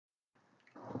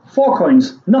4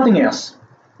 coins, nothing else.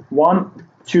 1,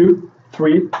 2,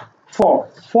 3, 4.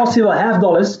 4 silver half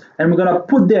dollars, and we're gonna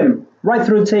put them right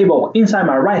through the table inside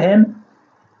my right hand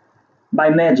by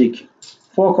magic.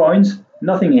 4 coins,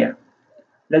 nothing here.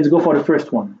 Let's go for the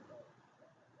first one.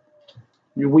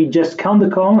 We just count the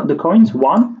coins.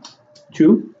 1,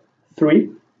 2, 3,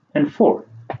 and 4.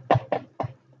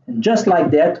 And just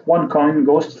like that, 1 coin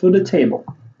goes through the table.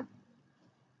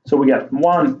 So we got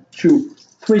 1, 2,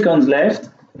 3 coins left.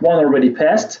 1 already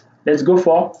passed. Let's go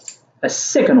for a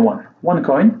second one. 1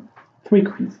 coin, 3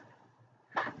 coins.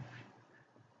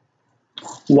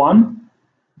 1,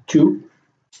 2,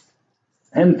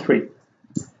 and 3.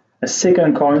 A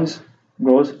second coin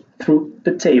goes through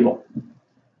the table.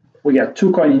 We got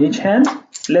 2 coins in each hand.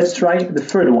 Let's try the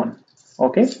third one.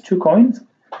 Okay, 2 coins.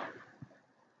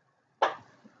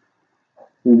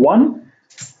 1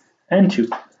 and 2.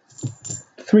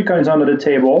 3 coins under the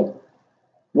table.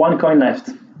 1 coin left.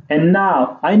 And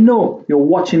now I know you're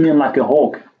watching me like a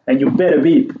hawk, and you better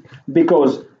be,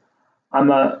 because I'm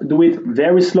gonna do it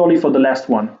very slowly for the last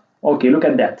one. Okay, look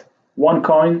at that. 1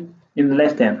 coin in the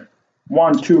left hand.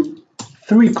 1, 2,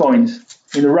 3 coins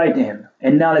in the right hand.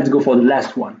 And now let's go for the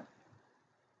last one.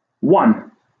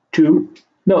 1, 2.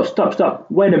 No,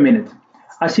 stop. Wait a minute.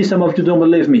 I see some of you don't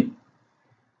believe me.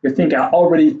 You think I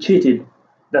already cheated.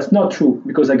 That's not true,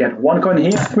 because I got 1 coin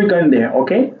here, 3 coins there.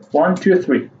 Okay, 1, 2,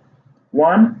 3.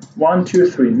 1, 1, 2,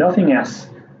 3. Nothing else.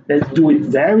 Let's do it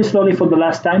very slowly for the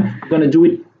last time. We're gonna do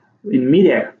it in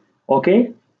midair.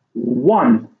 Okay,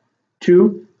 1,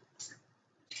 2,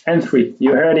 and 3.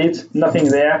 You heard it. Nothing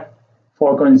there.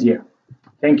 4 coins here.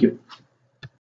 Thank you.